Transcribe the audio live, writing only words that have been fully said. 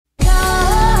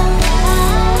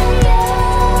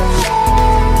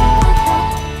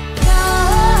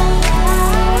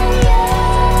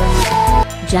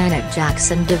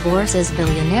Jackson divorces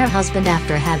billionaire husband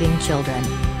after having children.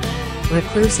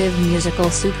 Reclusive musical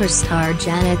superstar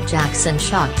Janet Jackson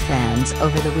shocked fans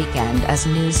over the weekend as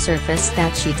news surfaced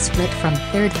that she'd split from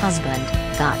third husband,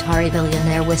 Qatari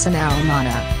billionaire Wissam Al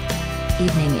Mana.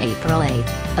 Evening April 8,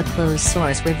 a close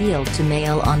source revealed to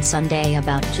Mail on Sunday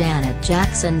about Janet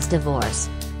Jackson's divorce.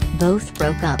 Both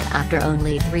broke up after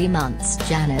only 3 months.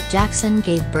 Janet Jackson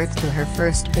gave birth to her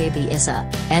first baby Issa,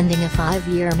 ending a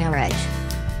 5-year marriage.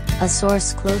 A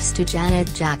source close to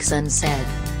Janet Jackson said,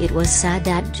 "It was sad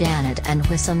that Janet and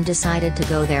Wissam decided to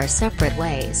go their separate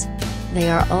ways.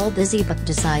 They are all busy but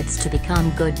decides to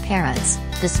become good parents,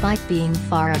 despite being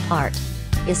far apart.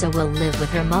 Issa will live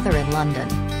with her mother in London."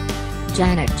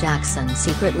 Janet Jackson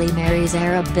secretly marries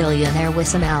Arab billionaire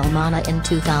Wissam Al Mana in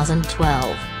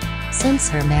 2012. Since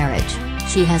her marriage,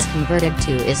 she has converted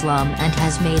to Islam and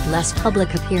has made less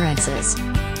public appearances.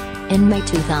 In May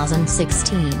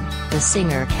 2016, the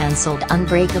singer cancelled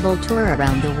Unbreakable tour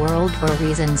around the world for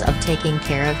reasons of taking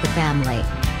care of the family.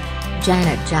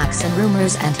 Janet Jackson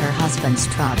rumors and her husband's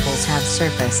troubles have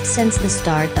surfaced since the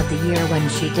start of the year when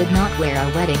she did not wear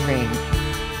a wedding ring.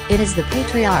 It is the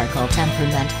patriarchal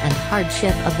temperament and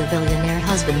hardship of the billionaire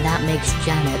husband that makes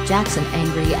Janet Jackson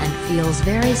angry and feels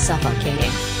very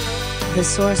suffocating. The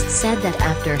source said that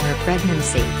after her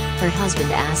pregnancy, her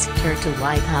husband asked her to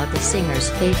wipe out the singer's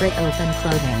favorite open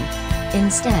clothing.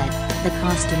 Instead, the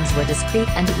costumes were discreet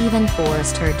and even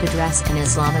forced her to dress in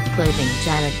Islamic clothing.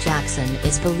 Janet Jackson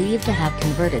is believed to have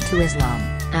converted to Islam,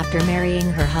 after marrying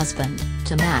her husband,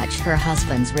 to match her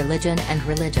husband's religion.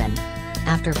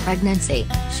 After pregnancy,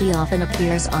 she often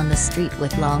appears on the street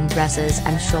with long dresses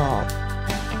and shawl.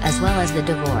 As well as the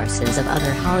divorces of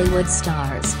other Hollywood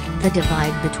stars, the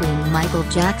divide between Michael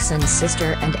Jackson's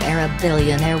sister and Arab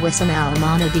billionaire Wissam Al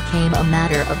Mana became a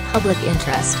matter of public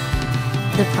interest.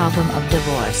 The problem of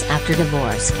divorce after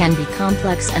divorce can be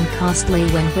complex and costly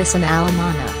when Wissam Al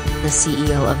Mana, the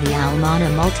CEO of the Al Mana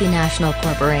multinational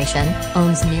corporation,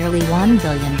 owns nearly $1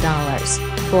 billion,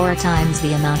 4 times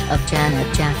the amount of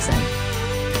Janet Jackson.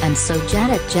 And so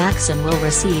Janet Jackson will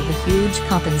receive a huge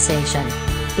compensation.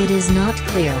 It is not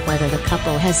clear whether the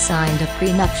couple has signed a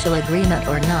prenuptial agreement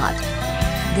or not.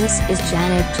 This is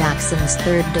Janet Jackson's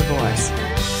 3rd divorce.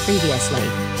 Previously,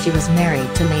 she was married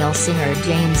to male singer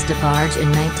James DeBarge in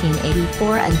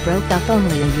 1984 and broke up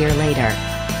only a year later.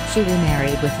 She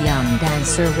remarried with young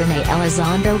dancer Renee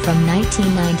Elizondo from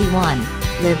 1991,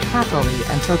 lived happily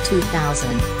until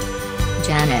 2000.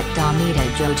 Janet Damita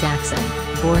Jo Jackson,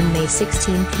 born May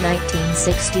 16,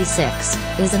 1966,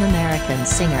 is an American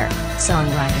singer,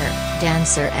 songwriter,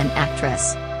 dancer and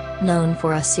actress. Known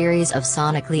for a series of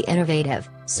sonically innovative,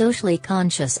 socially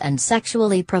conscious and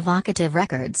sexually provocative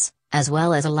records, as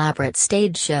well as elaborate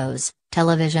stage shows,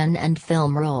 television and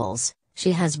film roles,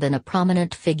 she has been a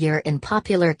prominent figure in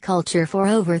popular culture for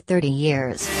over 30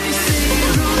 years.